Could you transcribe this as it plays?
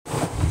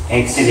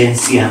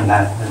Excellency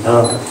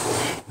Ambassador,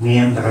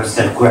 miembros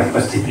del cuerpo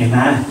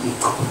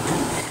diplomático,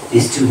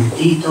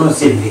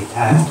 distinguidos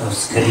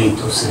invitados,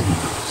 queridos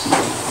amigos.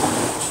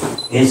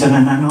 Es un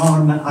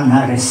enorme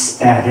honor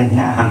estar en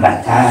la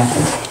embajada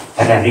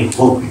de la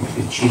República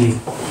de Chile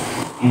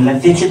en la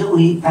fecha de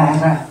hoy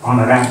para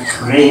honrar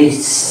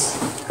tres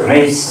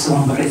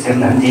hombres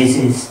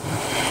irlandeses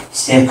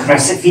se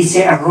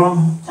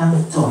sacrificaron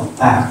tanto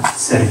para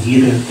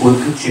servir al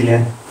pueblo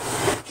chileno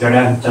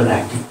durante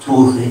la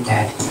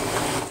dictadura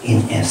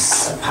en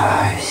ese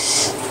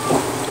país.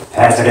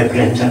 Padre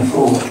Brendan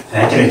Forde,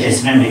 Padre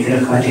Desmond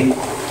McGillicuddy,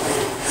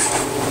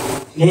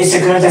 les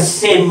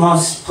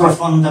agradecemos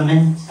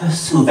profundamente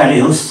su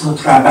valioso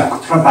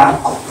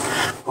trabajo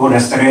por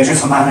las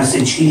derechos humanos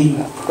en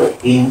Chile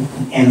y en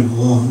el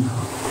mundo.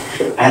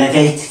 A la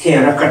vez que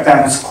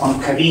recordamos con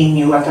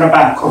cariño el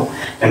trabajo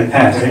del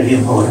Padre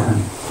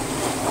Hollohan.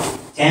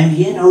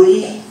 También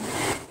hoy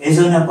es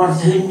una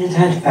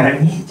oportunidad para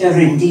mí de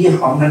rendir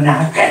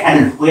homenaje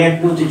al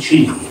pueblo de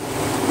Chile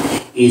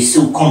y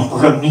su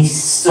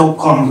compromiso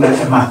con la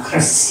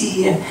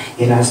democracia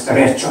y los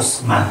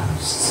derechos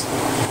humanos.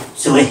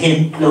 Su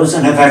ejemplo es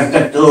un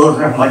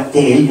verdadero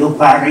modelo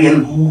para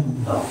el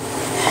mundo.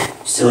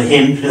 Su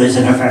ejemplo es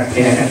un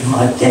verdadero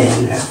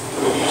modelo.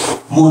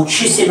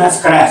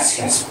 Muchísimas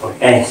gracias por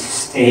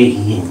este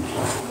ejemplo.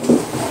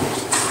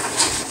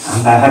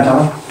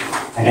 Embajador,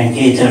 para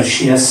que es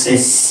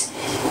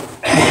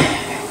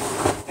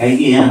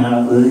en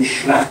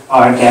Usla,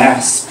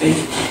 Argaspe,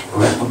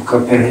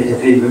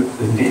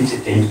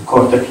 den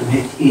korta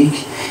politik,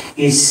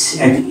 is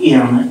en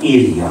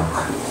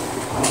Iliok.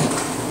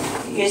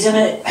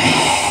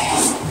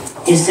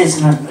 This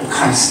is not a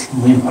cost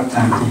muy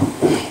importante.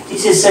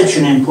 This is such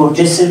an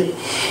important.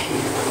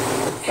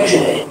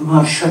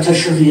 Maar shata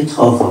shuri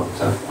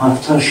trovota,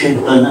 after she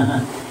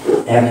bana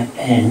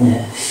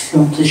en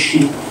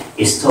frontishi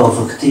is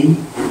tovokti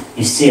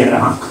is sehr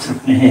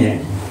aktiv.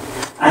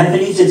 I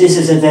believe that this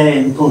is a very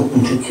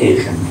important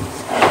occasion,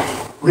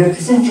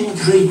 representing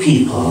three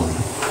people,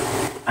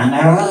 and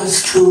there are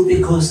others too,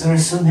 because there are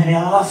so many.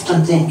 I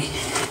often think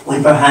we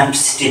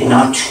perhaps did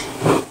not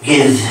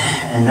give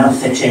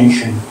enough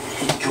attention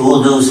to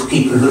all those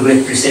people who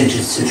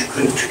represented such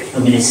great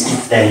humanistic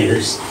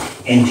values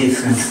in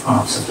different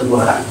parts of the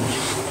world.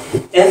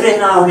 Every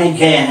now and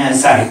again,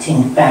 as I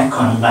think back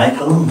on my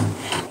own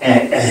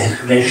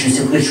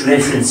relationship, which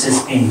reference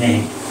has been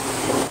made,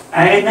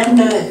 I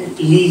remember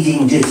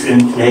leaving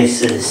different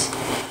places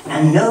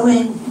and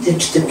knowing that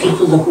the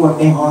people that were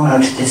being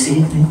honoured this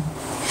evening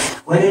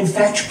were in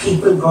fact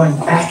people going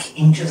back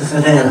into the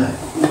favela.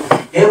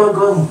 They were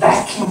going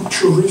back in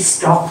to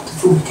restock the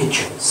food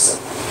kitchens.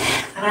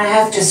 And I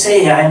have to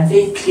say I am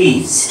very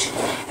pleased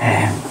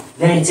that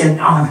it's an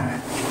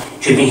honour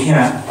to be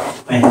here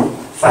when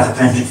Father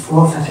Brendan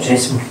Fr, Father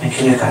Desmond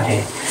McGillicuddy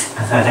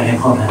and Father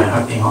Hollohan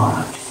are being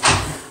honoured.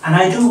 And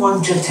I do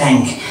want to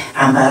thank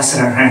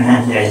Ambassador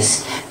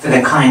Hernández for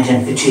the kind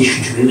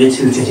invitation to be with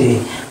you today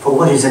for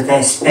what is a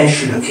very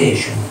special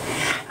occasion,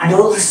 and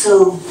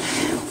also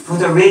for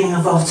the ring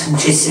of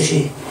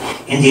authenticity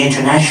in the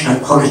international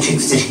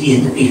politics that he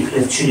and the people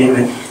of Chile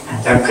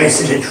and their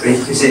president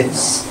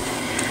represents.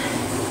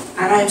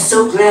 And I'm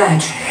so glad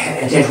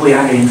that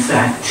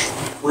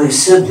we're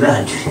so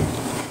glad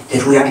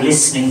that we are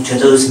listening to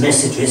those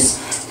messages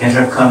that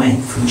are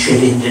coming from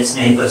Chile and its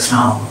neighbours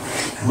now,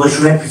 and which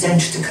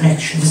represent the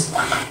connections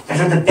that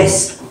are the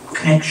best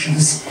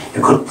connections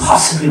that could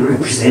possibly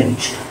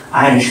represent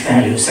Irish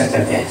values at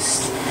their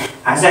best.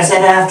 As I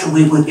said after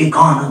we would be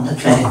gone on the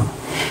plane,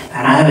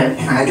 and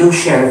I do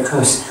share, of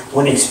course,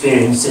 one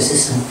experience.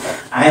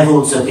 I have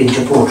also been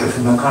deported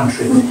from a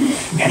country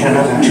at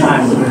another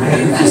time when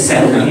I was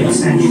 17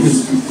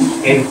 centuries.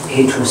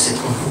 It was,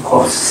 of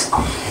course,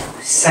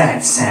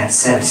 sad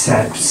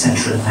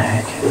Central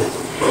America.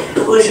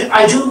 But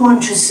I do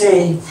want to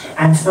say,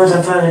 and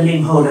Father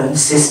Hollohan and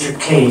Sister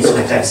Kay is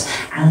with us,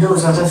 and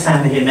those other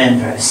family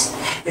members,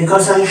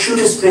 because I should,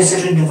 as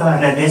President of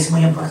Ireland, es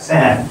muy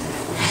importante.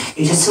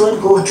 It is so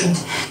important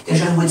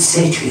that I would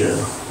say to you,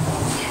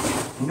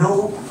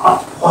 know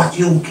what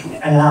you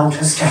allowed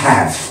us to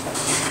have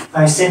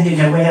by sending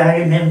away. I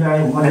remember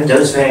in one of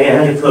those very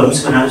early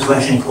poems when I was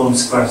writing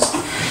poems first,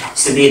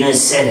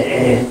 Sabina's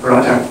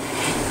brother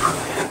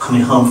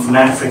coming home from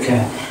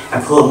Africa, a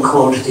poem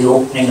called The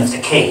Opening of the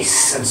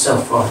Case and so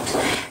forth.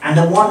 And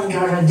the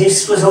wonder, and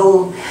this was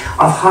all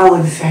of how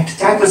in fact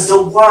that was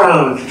the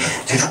world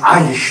that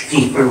Irish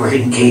people were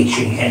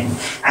engaging in,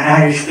 and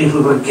Irish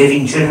people were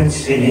giving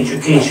generously in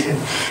education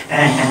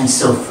and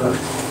so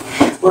forth.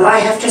 But I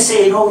have to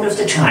say in all of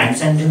the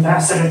times, and the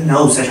Ambassador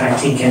knows it I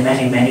think in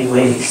many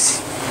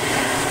ways,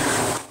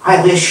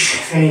 I wish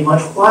very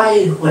much,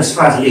 why was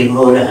Father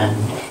Hollohan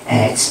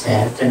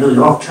expelled? The New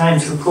York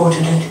Times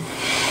reported it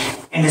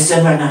in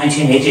December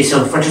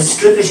 1987 for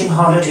distributing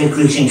holiday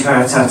greeting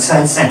cards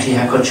outside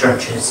Santiago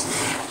churches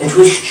that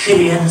wished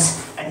Chileans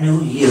a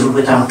new year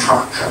without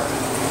torture.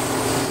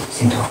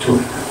 St.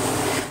 October.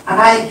 And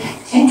I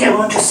think I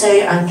want to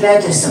say I'm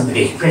glad there's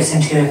somebody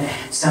present here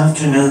this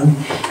afternoon,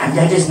 and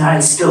that is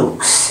Niall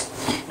Stokes.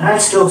 Niall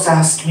Stokes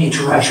asked me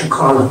to write a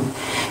column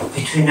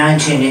between I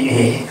did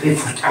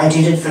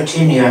it for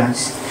 10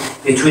 years,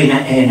 between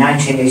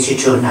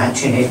 1982 and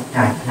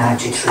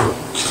 1993.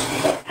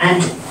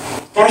 And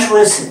that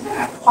was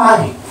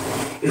why.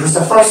 It was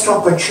the first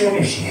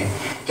opportunity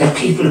that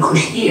people could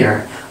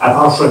hear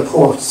about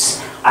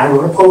reports. I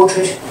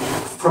reported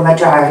from a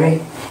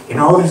diary in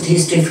all of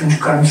these different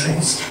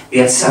countries, be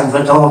it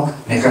Salvador,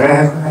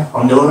 Nicaragua,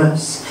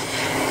 Honduras,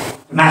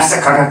 the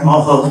massacre at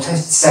Mohota,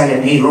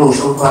 Salami wrote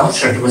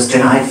about, and it was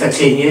denied for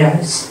 10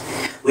 years.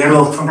 We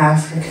wrote from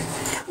Africa.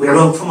 We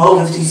wrote from all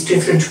of these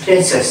different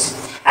places.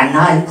 And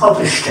Niall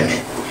published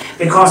it.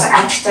 Because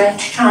at that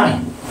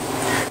time,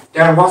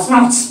 there was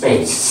not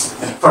space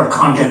for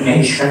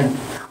condemnation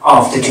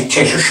of the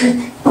dictatorship,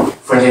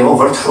 for the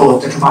overthrow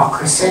of the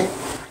democracy.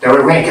 There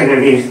were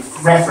regularly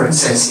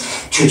references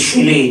to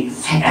Chile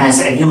as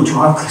a new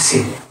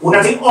democracy, one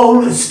of the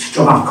oldest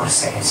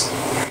democracies.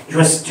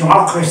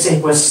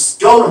 Democracy was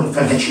stolen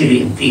from the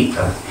Chilean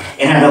people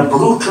in a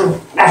brutal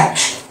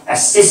act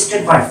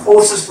assisted by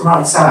forces from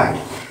outside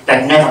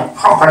that never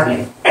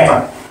properly,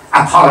 ever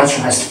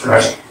apologised for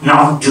it,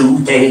 nor do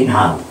they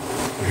now.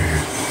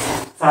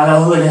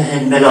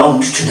 Hollohan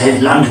belonged to the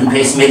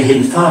London-based Mill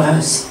Hill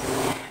Fathers,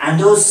 and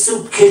those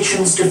soup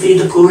kitchens to feed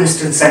the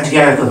poorest in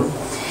Santiago.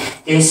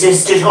 They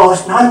insisted,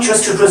 not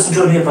just it wasn't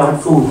only about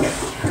food.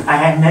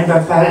 I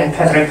remember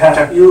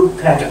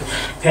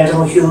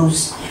Pedro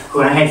Hughes,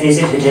 who I had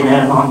visited in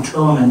El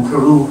Montón in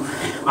Peru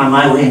on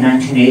my way in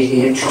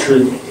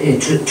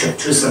 1988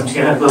 to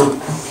Santiago,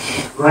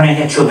 running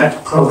a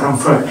program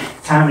for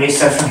families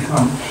suffering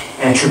from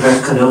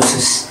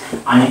tuberculosis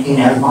in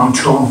El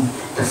Montón,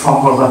 the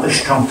former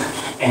rubbish dump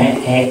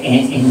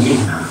in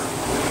Lima.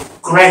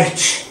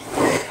 Great.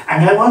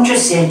 And I want to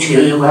say to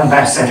you,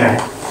 Ambassador,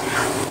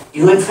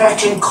 you in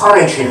fact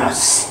encourage in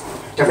us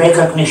the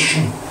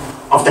recognition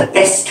of the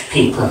best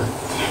people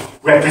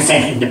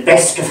representing the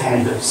best of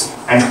values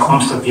and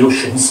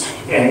contributions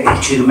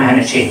to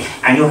humanity,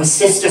 and you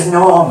assist us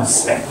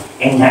enormously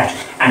in that,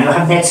 and you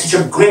have made such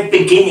a great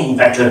beginning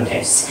by doing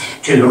this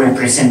to your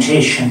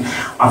representation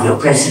of your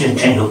president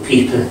and your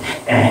people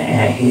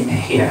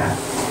here.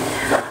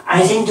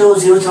 I think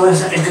those youth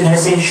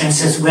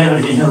organisations as well,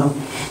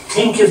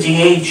 think of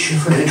the age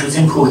for it was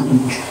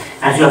important,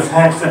 as you have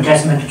heard from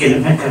Desmond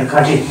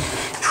McGillicuddy,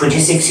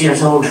 26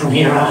 years old when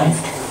he arrived.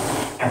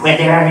 And when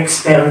they are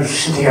expelled,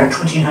 they are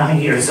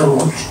 29 years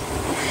old.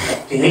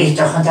 They ate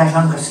that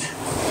longest.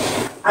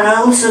 And I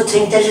also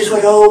think that is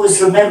what I always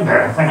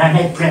remember when I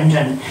met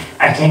Brendan,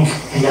 I think,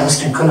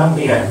 lost in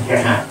Colombia,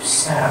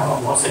 perhaps,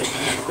 or was it?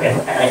 Well,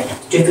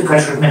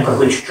 difficult to remember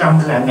which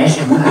jungle I met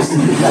him with.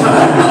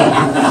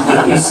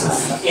 This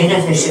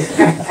innovative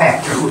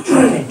backpacker who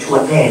turned into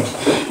a bed.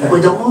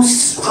 But the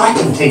most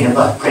striking thing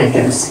about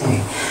Brendan's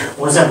thing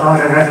was about,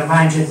 it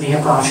reminded me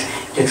about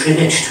the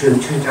tribute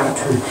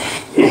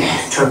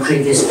to a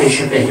previous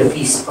bishop in the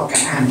Peace Book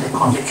and the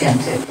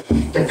Condicente.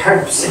 The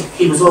purpose,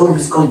 he was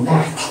always going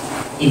back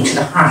into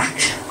the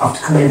heart of the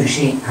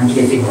community and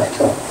living with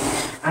them.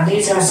 And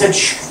these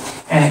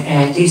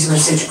were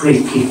such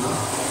great people.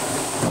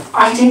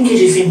 I think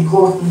it is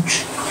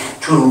important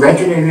to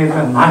regularly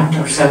remind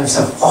ourselves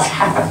of what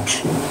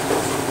happened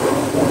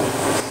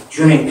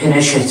during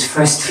Pinochet's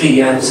first 3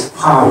 years of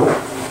power.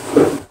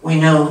 We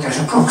know that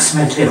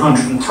approximately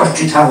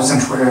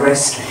 130,000 were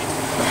arrested,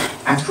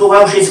 and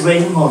throughout his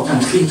reign more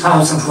than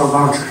 3,000 were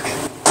murdered,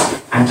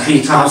 and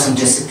 3,000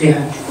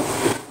 disappeared,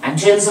 and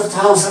tens of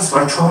thousands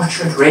were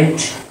tortured,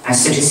 raped, and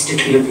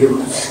sadistically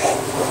abused.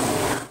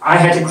 I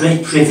had the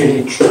great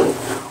privilege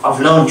of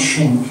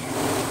launching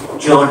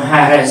Joan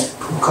Hara's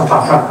book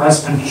about her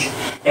husband,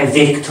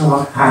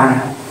 Victor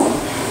Hara,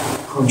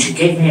 whom she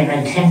gave me, and I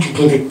intend to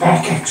give it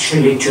back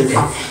actually to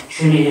the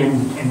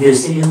Chilean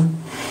Museum.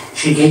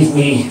 She gave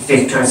me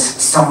Victor's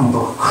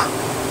songbook.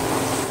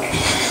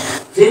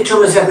 Victor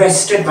was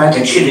arrested by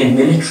the Chilean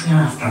military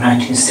after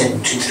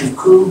 1973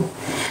 coup,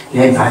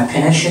 led by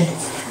Pinochet.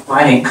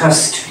 While in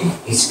custody,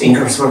 his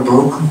fingers were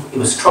broken, he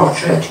was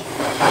tortured,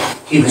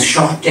 he was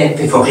shot dead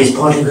before his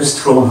body was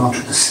thrown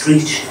onto the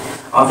street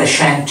of a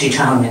shanty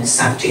town in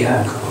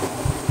Santiago.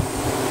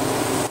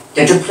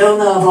 The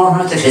diploma of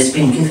honour that has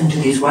been given to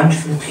these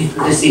wonderful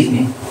people this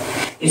evening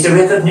is a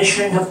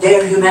recognition of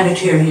their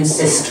humanitarian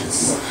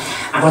assistance,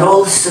 but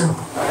also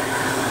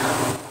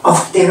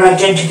of their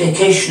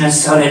identification and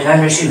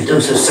solidarity with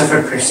those who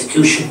suffered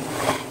persecution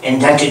in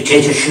that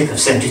dictatorship of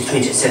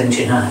 73 to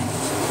 79.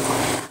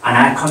 And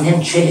I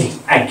commend Chile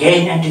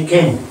again and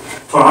again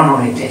for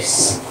honouring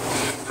this.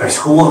 Because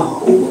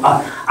who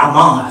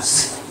among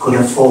us could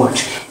afford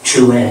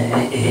to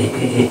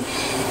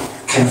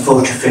can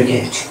afford to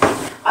forget?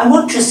 I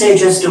want to say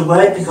just a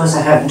word, because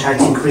I haven't, I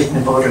think, written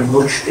about it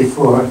much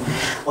before,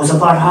 was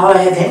about how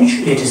I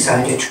eventually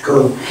decided to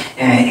go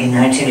in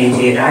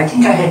 1988. I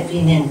think I had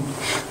been in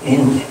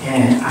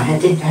I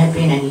think I had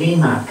been in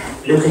Lima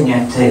looking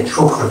at the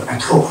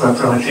Trocra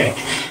project,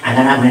 and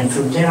then I went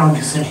from there on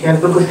to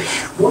Santiago. But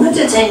one of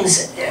the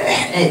things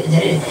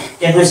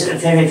that was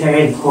very,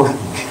 very important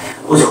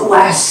was who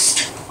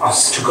asked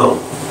us to go.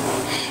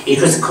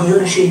 It was a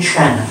community in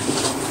Shannon.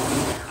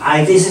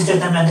 I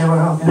visited them and they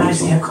were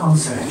organising a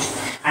concert,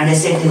 and they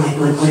said they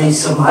would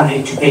raise some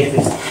money to pay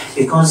for it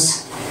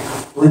because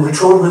we were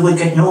told we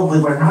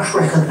were not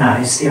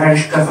recognised. The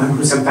Irish government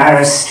was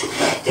embarrassed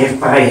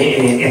by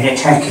an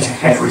attack it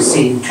had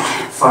received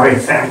for, in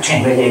fact,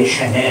 in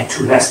relation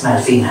to Las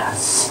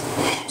Malvinas.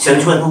 So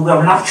we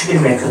were not to be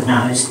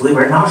recognised, we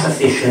were not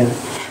official,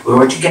 we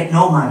were to get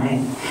no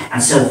money,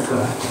 and so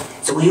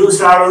forth. So we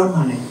used our own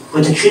money,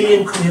 but the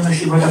Chilean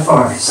community were the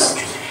first.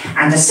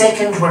 And the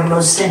second were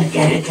Los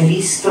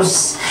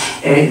Sindicalistas,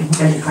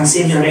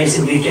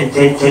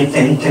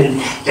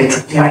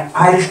 the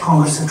Irish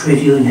Congress of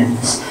Trade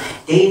Unions.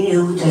 They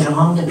knew that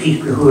among the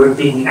people who were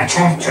being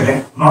attacked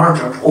or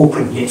murdered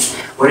openly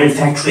were in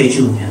fact trade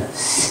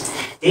unionists.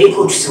 They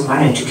put some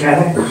money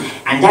together,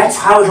 and that's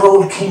how it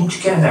all came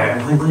together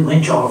when we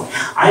went on.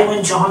 I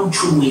went on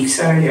 2 weeks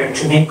earlier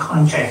to make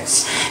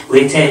contacts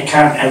with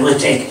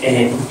Carlos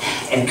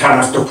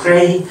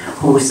Dupré,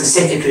 who was the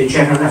Secretary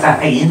General of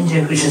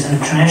APAINDE, which is an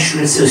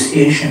international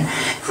association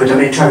for the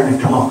return of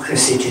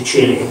democracy to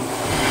Chile.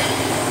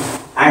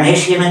 I met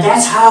him, and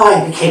that's how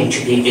I became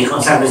to be,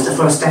 because I was the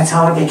first, that's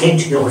how I became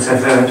to be also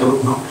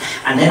Verdugo.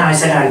 And then I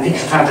said I'll pick the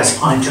farthest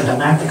point on the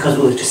map because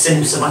we were to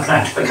send some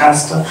Atlantic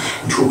Picasso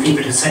and 2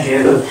 people to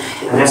Santiago,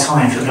 and that's how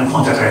I entered the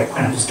Ponte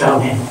when I was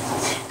down in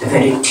the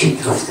very tip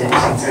of the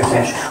things like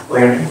that,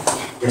 where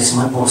there's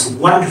my most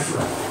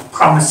wonderful,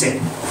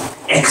 promising,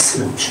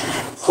 excellent,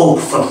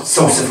 hopeful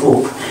source of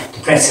hope.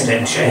 The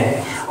President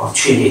of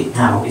Chile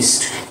now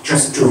is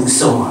just doing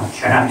so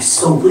much, and I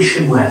so wish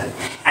him well.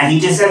 And he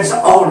deserves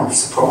all our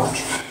support,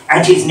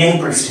 and his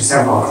neighbours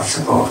deserve all our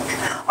support.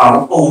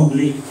 Our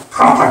only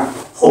proper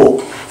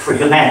hope for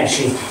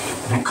humanity,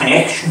 and a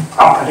connection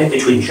properly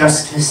between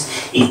justice,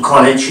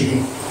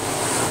 ecology,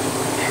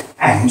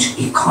 and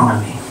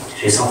economy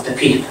that is of the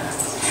people.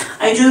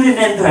 I do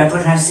remember,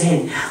 but I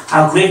said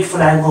how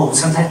grateful I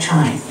was at that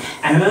time.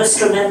 And I must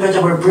remember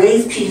there were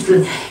brave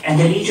people in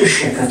the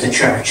leadership of the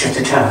church at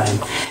the time.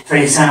 For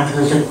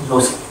example,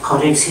 those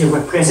colleagues here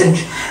were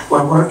present,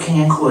 were working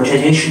in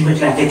coordination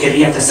with La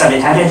Pequería de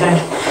Solidaridad,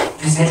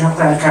 presented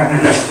by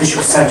Cardinal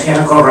Archbishop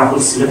Santiago Raúl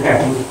Silva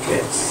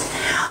Hernández.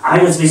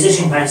 I was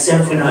visiting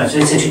myself when I was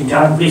visiting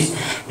Downbridge,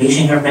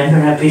 meeting a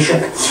member, a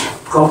bishop,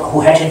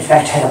 who had in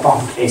fact had a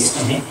bomb placed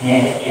in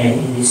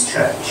his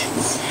church.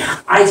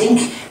 I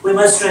think we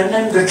must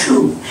remember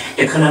too,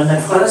 the Colombian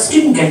Friars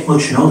didn't get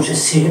much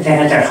notice here. They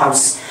had their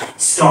house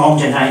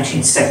stormed in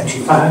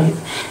 1975,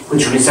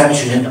 which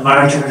resulted in the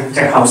murder of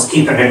their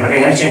housekeeper in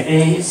Real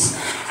Gervais,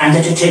 and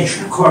the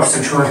detention, of course,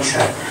 and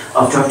torture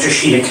of Dr.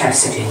 Sheila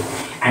Cassidy.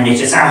 And it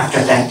is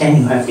after that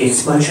then you have the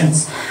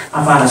explosions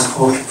of Alice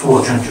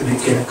Forde and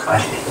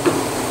McGillicuddy.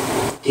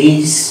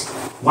 These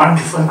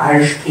wonderful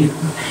Irish people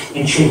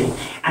in Chile.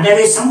 And there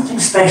is something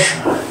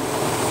special.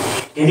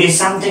 There is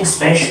something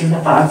special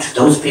about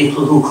those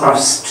people who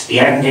crossed the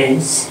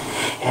Andes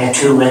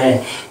to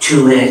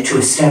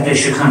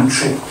establish a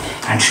country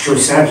and to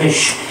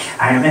establish.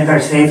 I remember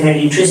it's very,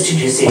 very interesting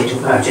to say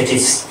about it.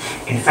 It's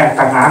in fact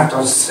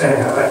Bernardo's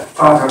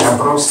father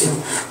Ambrosio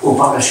who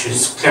abolished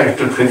his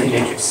clerical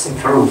privileges in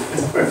Peru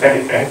for the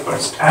very, very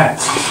first time.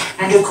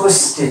 And of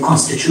course the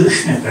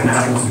constitution of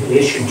Bernardo in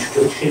relation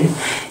to Chile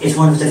is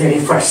one of the very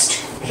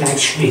first. It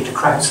actually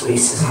decries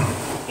racism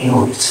in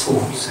all its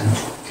forms, and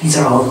these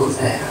are all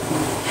there.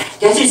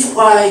 That is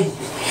why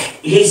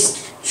it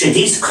is to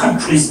these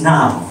countries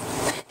now,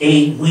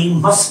 we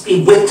must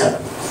be with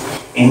them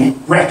in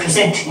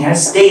representing,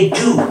 as they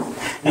do,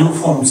 new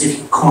forms of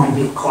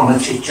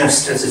equality,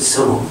 just as it's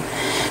so.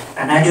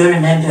 And I do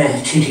remember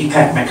T.T.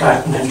 Pat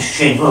McCartan and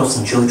Shane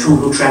Rosen, Joe too,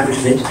 who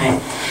travelled with me.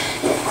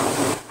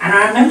 And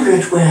I remember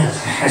it well,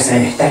 as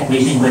that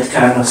meeting with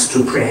Carlos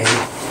Dupré.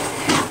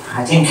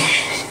 I think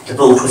the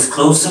boat was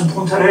close in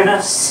Punta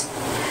Arenas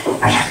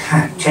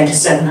at 10 to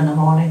 7 in the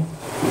morning.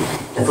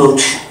 The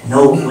vote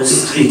no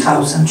was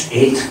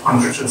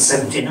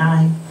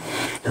 3,879.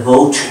 The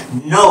vote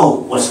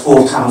no was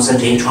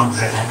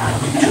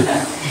 4,892.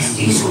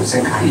 This was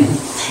a kind of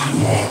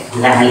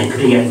la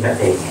alegría en la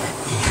bella.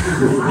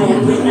 I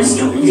have witnessed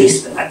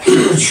these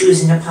people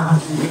choosing a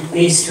path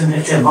based on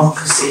a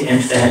democracy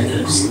and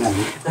values.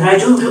 But I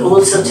do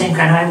also think,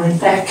 and I went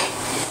back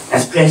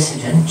as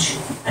president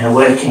and a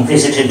working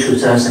visit in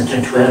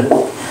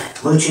 2012,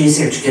 much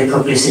easier to get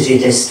publicity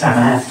this time,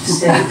 I have to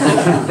say. I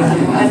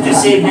have to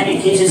say in many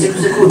cases it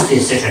was a good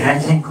visit, and I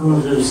thank all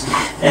those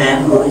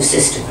who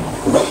assisted me.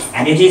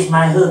 And it is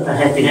my hope, I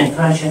have been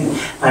invited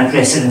by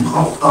President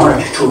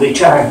Forde to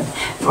return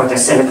for the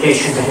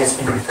celebration that has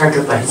been referred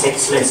to by His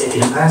Excellency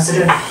the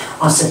Ambassador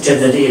on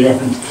September the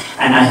 11th,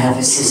 and I have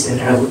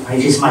assisted.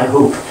 It is my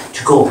hope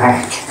to go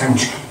back and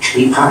to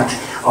be part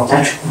of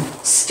that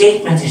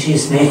statement that he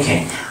is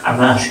making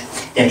about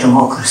that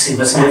democracy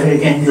must never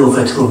again be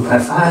overthrown by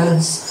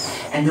violence,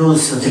 and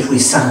also that we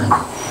sign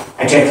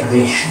a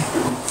declaration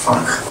for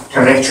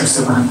the righteous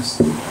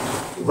amongst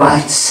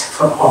rights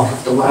for all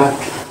of the world,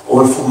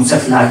 all forms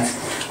of life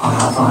on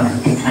our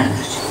vulnerable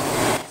planet.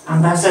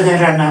 Ambassador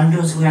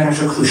Hernández, we are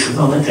at a crucial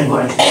moment in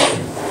world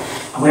history,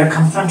 and we are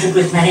confronted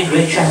with many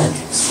great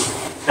challenges.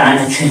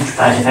 Climate change,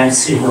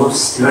 biodiversity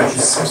loss, the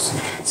urgent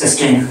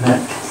sustainable,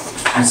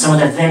 and some of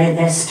the very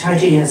best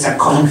ideas are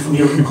coming from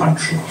your own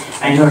country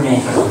and your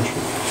neighbourhood.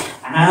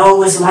 And I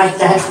always like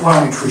that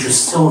word which is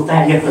so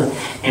valuable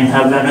in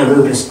Pablo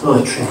Neruda's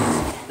poetry,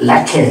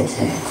 la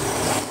gente.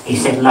 He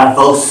said, la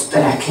voz de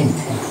la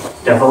gente,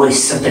 the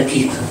voice of the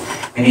people.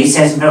 When he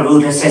says,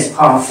 Neruda says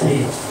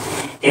powerfully,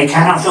 they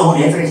cannot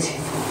own everything,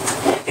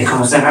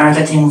 because there are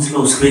the things,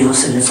 los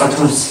ríos y los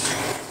otros,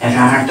 that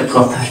are the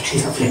property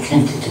of la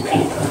gente, the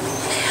people.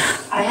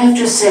 I have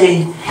to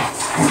say,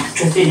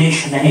 to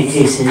finish in many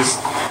cases,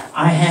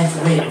 I have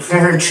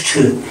referred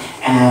to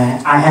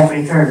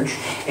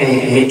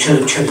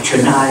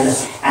Niall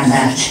and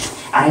that.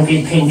 I've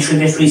been paying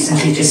tribute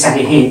recently to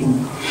Sally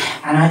Hayden,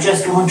 and I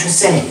just want to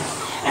say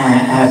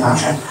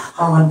about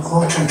how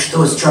important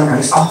those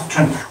journalists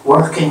often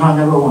working on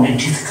their own in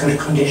difficult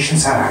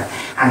conditions are,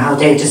 and how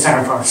they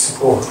deserve our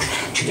support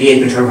to be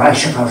able to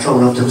write about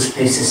all of those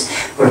places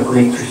where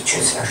great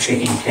breaches are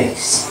taking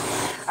place.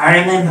 I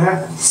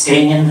remember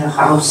staying in the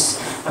house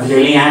of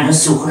Liliana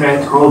Sucre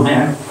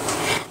Romer,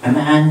 a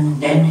man,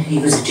 then he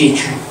was a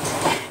teacher,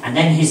 and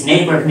then his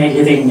neighbour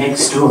living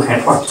next door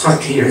had worked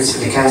 30 years for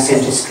the gas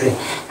industry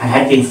and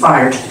had been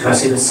fired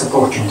because he was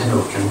supporting the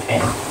no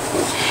campaign.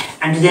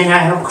 And then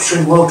I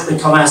actually worked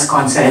with Tomas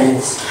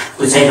Gonzalez,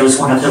 who said he was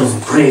one of those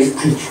brave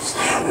preachers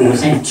who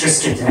was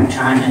interested at that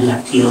time in La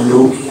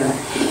Teologia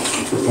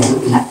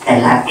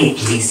de la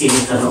Iglesia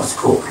de los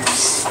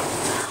Pobres.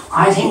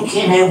 I think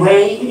in a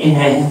way,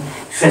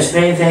 it was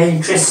very, very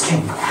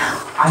interesting.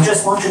 I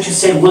just wanted to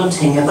say one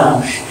thing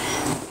about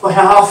what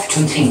I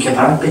often think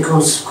about,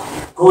 because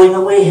going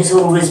away has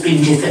always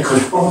been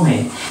difficult for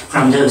me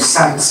from those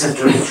sites of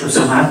Derechos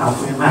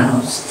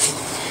Humanos.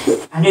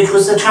 And it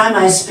was the time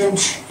I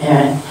spent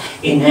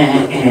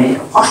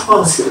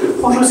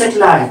what was it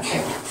like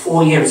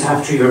 4 years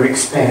after your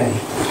expiry?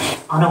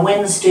 On a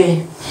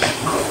Wednesday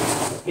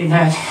in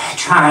that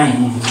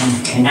time,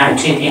 in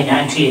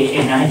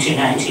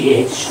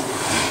 1998,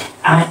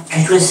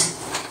 it was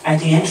at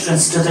the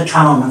entrance to the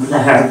town of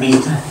La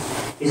Hermida.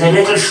 It's a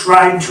little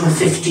shrine to a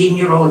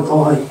 15-year-old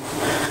boy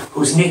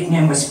whose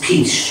nickname was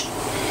Pete.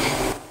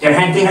 There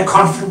had been a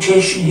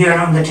confrontation here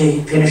on the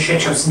day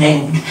Pinochet was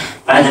named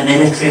by the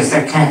military as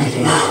their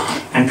candidate,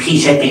 and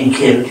Pete had been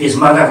killed. His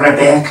mother,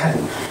 Rebecca,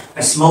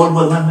 a small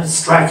woman with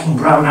striking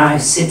brown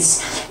eyes,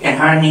 sits in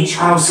her neat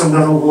house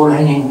under a wall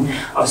hanging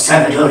of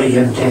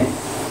Salvadorian death.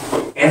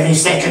 Every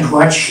second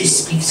word she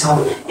speaks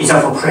of is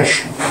of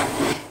oppression.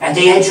 At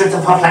the edge of the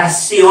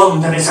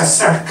Poblacion there is a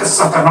circus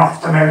of the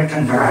North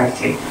American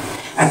variety,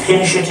 a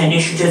Pinochet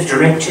initiative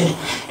directed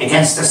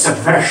against the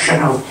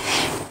subversion of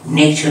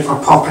native or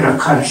popular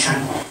culture,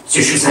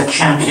 such as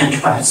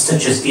championed by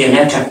such as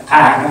Violeta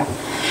Parra,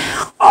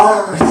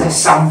 or the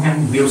song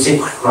and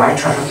music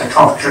writer of the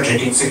tortured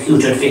and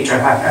executed Victor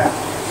Jara.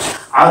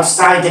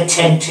 Outside the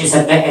tent is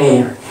a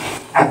bear.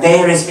 A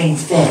bear is being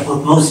fed,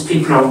 but most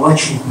people are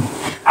watching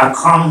a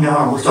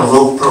condor with a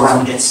rope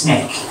around its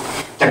neck.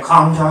 The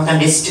condor, the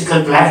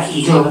mystical black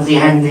eagle of the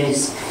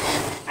Andes.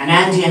 An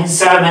Andean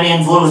ceremony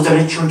involves the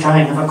ritual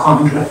tying of a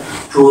condor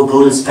to a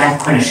bull's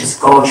back when it has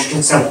gorged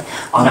itself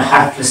on a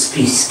hapless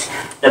beast.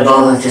 The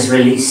bird is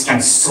released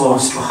and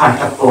soars to a height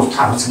of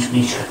 4,000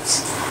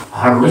 meters. A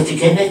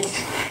horrific image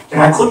that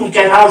I couldn't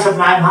get out of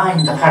my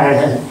mind, the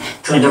parallel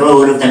between the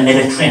role of the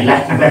military in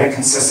Latin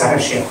American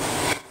society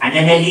and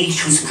an elite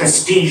whose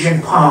prestige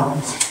and power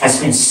has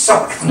been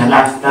sucked from the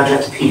lifeblood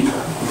of the people,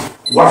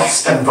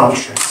 worse than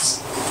vultures.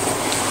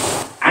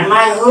 And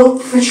my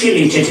hope for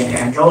Chile today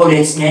and all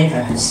its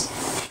neighbours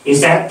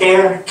is that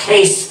their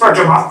case for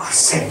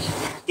democracy,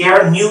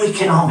 their new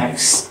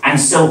economics and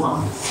so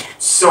on,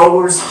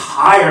 soars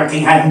higher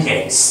the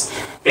Andes,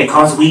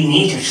 because we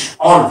need it,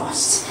 all of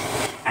us.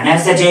 And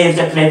as the day of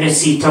the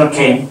plebiscito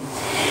came,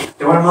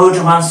 there were more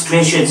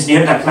demonstrations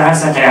near the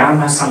Plaza de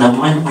Armas on the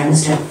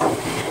Wednesday.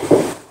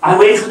 I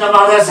went with the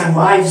mothers and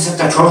wives of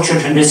the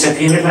tortured and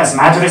disappeared Las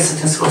Madres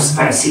de los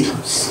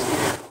Desaparecidos,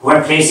 who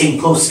are placing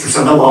posters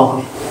on the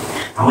wall.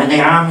 And when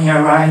the army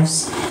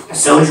arrives, the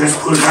soldiers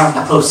pull down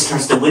the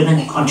posters, the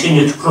women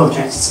continue to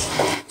protest.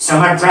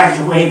 Some are dragged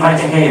away by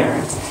the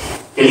hair.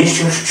 The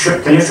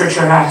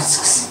literature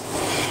asks,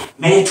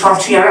 me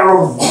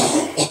torturaron,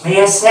 me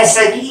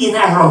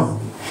asesinaron,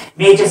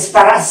 me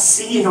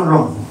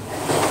desparacinaron,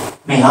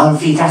 me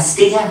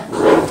olvidaste.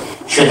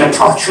 Should the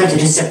torture, the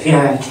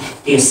disappeared,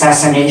 the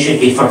assassination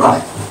be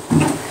forgotten?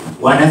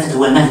 One of the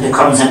women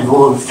becomes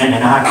involved in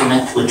an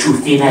argument with two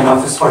female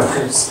office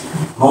workers,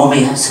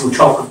 momias who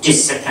talk of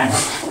discipline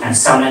and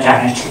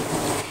solidarity.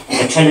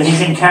 The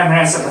television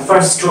cameras are the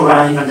first to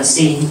arrive on the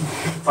scene,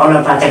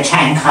 followed by the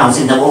tank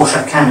housing the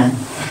water cannon,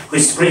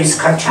 which sprays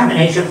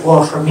contaminated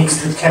water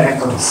mixed with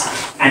chemicals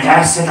and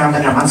acid on the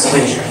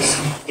demonstrators.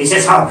 This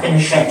is how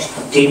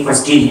Pinochet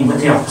was dealing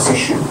with the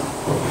opposition.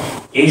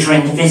 Later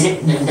in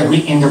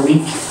the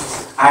week,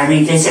 I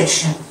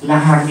revisit La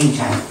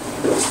Hermida.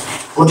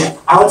 But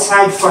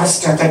outside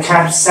first at the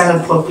Carcel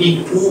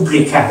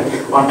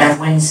Pública on that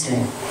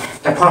Wednesday,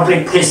 the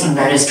public prison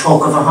that is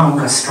talk of a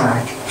hunger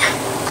strike.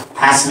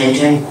 Past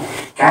midday,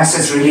 gas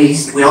is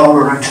released. We all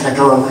run to the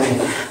doorway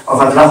of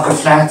a block of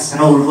flats. An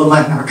old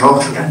woman, her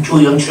daughter and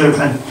 2 young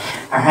children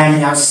are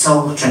handing out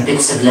salt and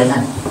bits of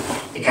lemon.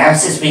 The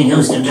gas is being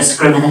used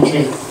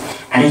indiscriminately,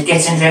 and it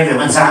gets into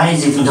everyone's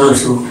eyes, even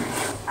those who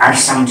are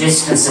some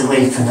distance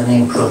away from the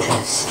main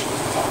protest.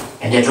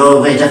 In the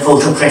doorway, the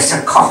photo press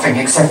are coughing,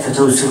 except for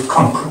those who've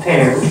come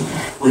prepared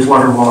with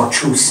World War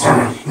II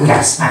style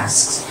gas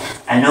masks.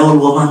 An old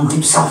woman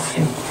weeps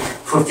softly.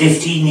 For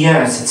 15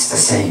 years it's the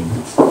same.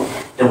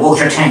 The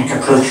water tank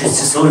approaches,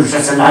 the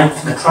soldiers alight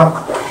from the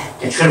truck,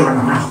 the children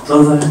are not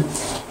driven.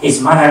 His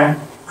mother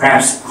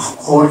grabs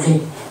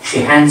Forde.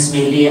 She hands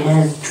me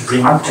Lionel to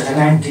bring up to the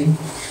landing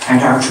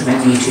and out of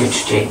immediate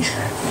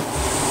danger.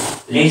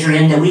 Later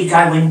in the week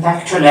I went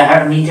back to La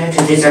Hermida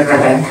to visit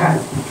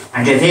Rebecca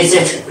and to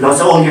visit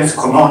Los Ollos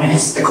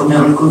Comunes, the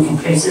communal cooking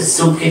places,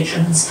 soup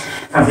kitchens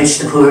from which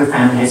the poor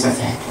families are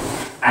fed.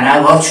 And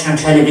I watched on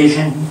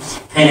television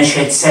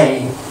Pinochet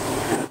say,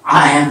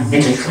 I am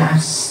middle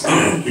class,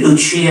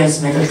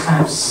 Lucia's middle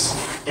class.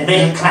 The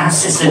middle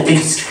class is the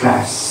biggest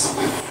class.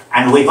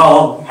 And we've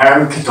all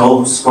heard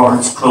those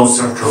words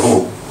closer to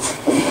home.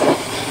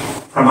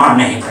 From our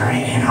neighbour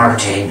in her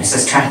day,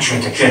 Mrs. Thatcher,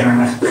 the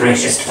general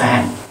greatest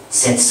fan,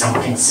 said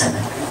something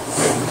similar.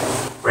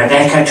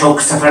 Rebecca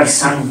talks of her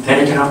son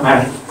Pedro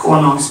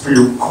Marconos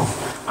Peluco.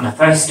 On the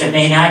 1st of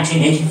May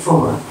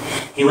 1984,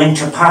 he went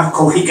to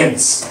Parco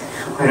Higgins,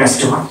 where a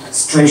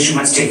demonstration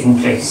was taking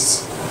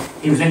place.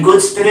 He was in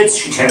good spirits,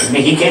 she tells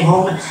me. He came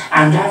home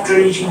and after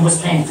eating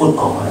was playing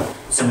football.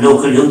 Some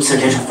local youths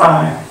had lit a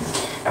fire.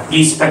 A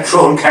police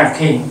patrol car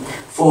came.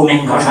 4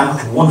 men got out,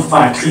 one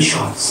fired 3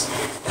 shots.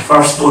 The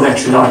first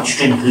bullet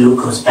lodged in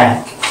Peluco's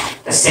back,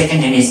 the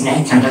second in his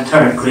neck, and the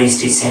third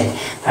grazed his head.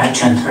 By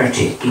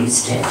 10:30, he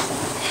is dead.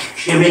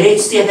 She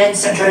relates the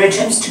events and her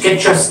attempts to get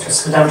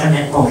justice without an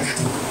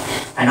emotion,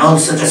 and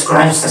also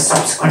describes the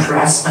subsequent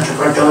harassment of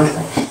her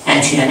daughter,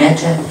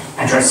 Antionetta,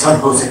 and her son,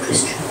 Jose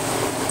Christian.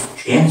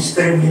 She ends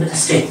firmly with a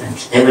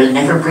statement, they will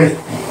never break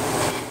me.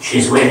 She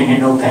is wearing a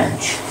no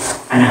badge,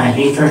 and I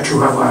leave her to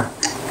her work.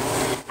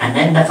 And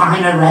then the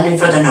final rally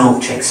for the no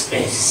takes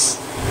place.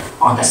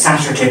 On the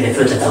Saturday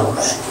before the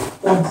vote,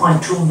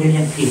 1.2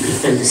 million people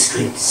fill the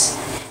streets.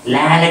 La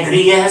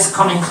Alegria is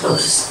coming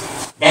close.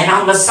 Then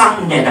on the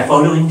Sunday, the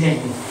following day,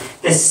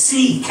 the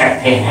C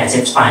campaign has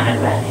its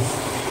final rally.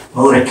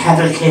 More a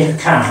cavalcade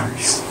of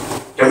cars,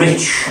 the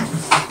rich,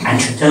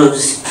 and to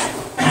those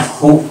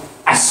who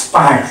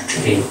aspire to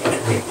be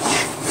rich.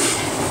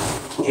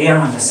 They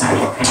are on the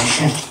side of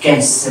Pinochet,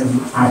 against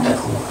them are the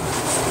poor.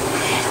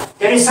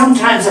 There is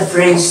sometimes a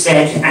phrase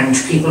said, and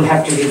people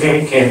have to be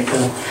very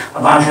careful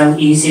about how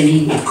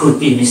easily it could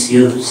be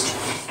misused,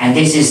 and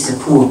this is the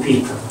poor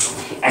people.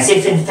 As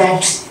if in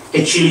fact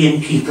the Chilean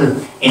people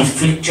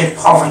inflicted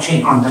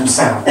poverty on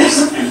themselves.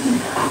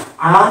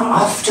 I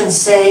often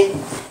say,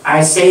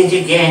 I say it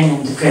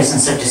again in the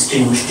presence of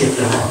distinguished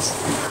diplomats,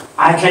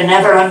 I can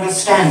never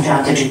understand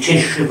how the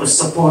dictatorship was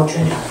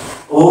supported,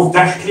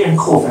 overtly and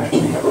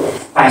covertly,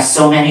 by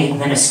so many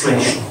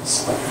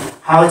administrations.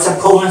 How its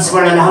opponents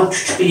were allowed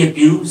to be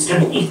abused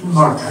and even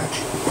murdered.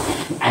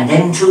 And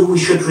then too we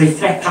should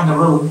reflect on the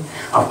role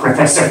of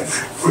Professor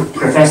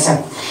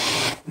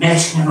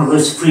Milton and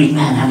Rose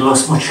Friedman and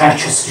Los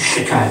Muchachos of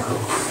Chicago,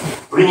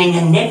 bringing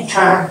an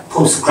entire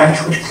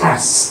postgraduate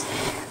class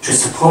to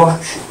support,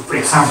 for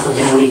example,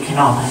 the new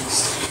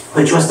economics,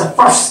 which was the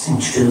first thing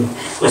to do,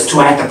 was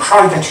to add the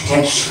private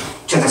debt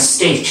to the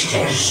state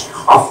debt,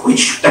 of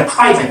which the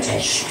private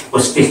debt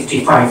was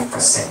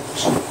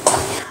 55%.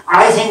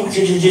 I think that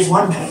it is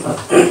wonderful.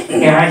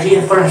 The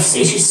idea for us,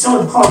 it is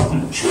so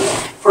important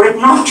for it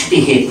not to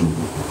be hidden.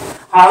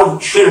 How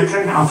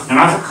children of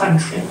another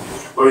country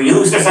were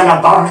used as a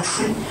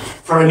laboratory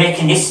for a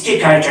mechanistic,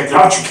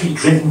 ideologically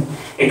driven,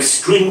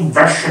 extreme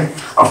version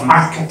of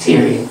market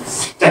theory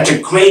that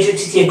degraded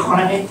the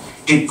economy,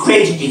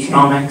 degraded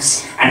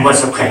economics, and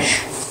was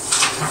oppression.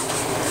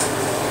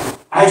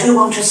 I do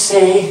want to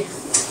say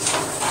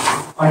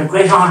what a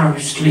great honour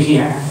it is to be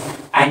here.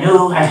 I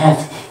know I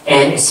have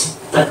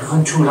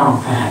gone too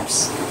long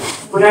perhaps,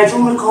 but I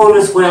do recall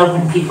as well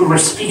when people were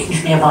speaking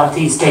to me about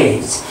these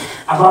days,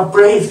 about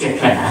brave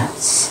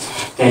diplomats,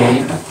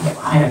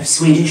 the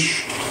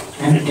Swedish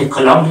and the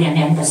Colombian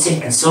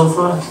embassy and so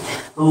forth,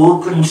 who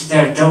opened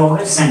their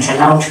doors and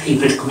allowed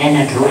people to come in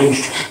and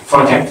arranged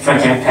for their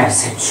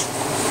passage.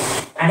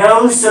 And I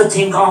also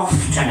think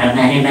often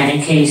in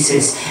many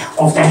cases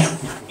of that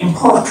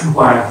important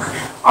work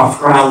of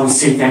Raúl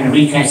Silva and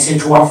Enriquez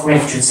to offer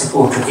refuge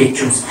support to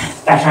victims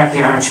that are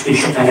the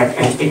Archbishop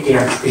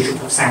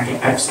of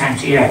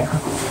Santiago.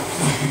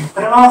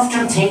 But I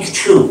often think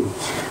too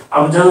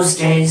of those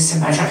days,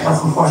 no matter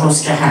what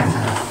was to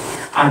happen.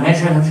 I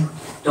met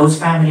those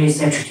families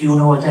that you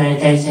know that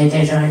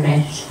I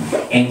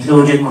met,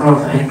 including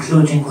Rosa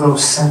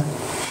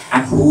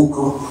and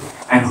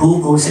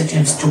Hugo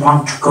seems to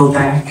want to go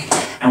back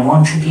and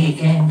want to be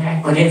again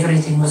back, but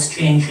everything was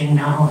changing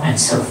now and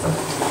so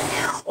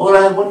forth. All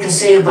I want to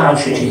say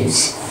about it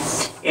is,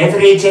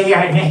 every day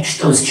I met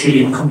those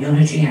Chilean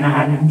community in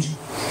Ireland,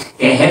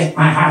 they helped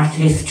my heart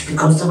lift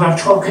because they were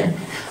talking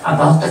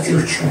about the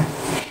future.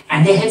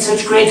 And they had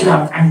such great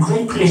love and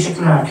great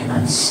political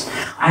arguments.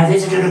 I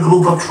visited a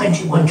group of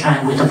 21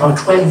 times with about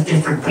 12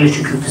 different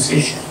political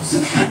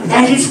positions.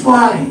 That is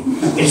why,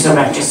 it's the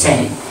right to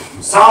say,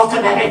 South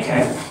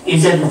America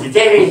is a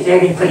very,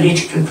 very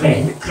political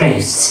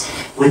place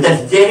with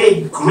the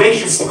very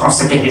greatest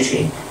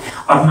possibility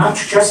of not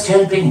just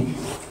helping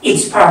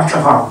its part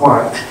of our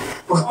world,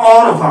 but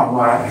all of our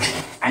world.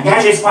 And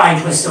that is why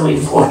it was so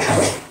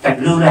important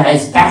that Lula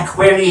is back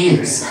where he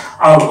is,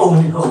 our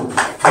only hope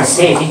for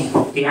saving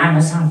the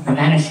Amazon,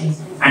 humanity,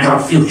 and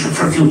our future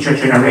for future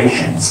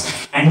generations.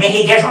 And may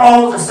he get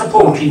all the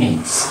support he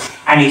needs.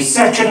 And he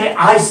certainly,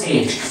 I say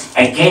it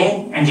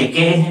again and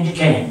again and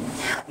again,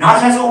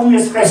 not as only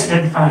as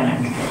President of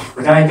Ireland,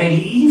 but I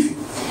believe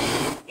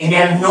in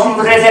el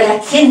nombre de la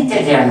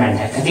gente de Ireland,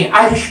 that the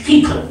Irish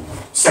people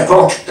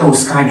support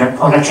those kind of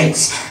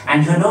politics.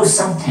 And you know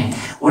something,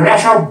 we're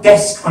at our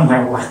best when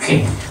we're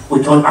working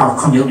with all our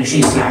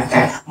communities like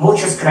that.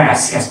 Muchas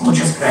gracias,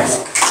 muchas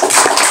gracias.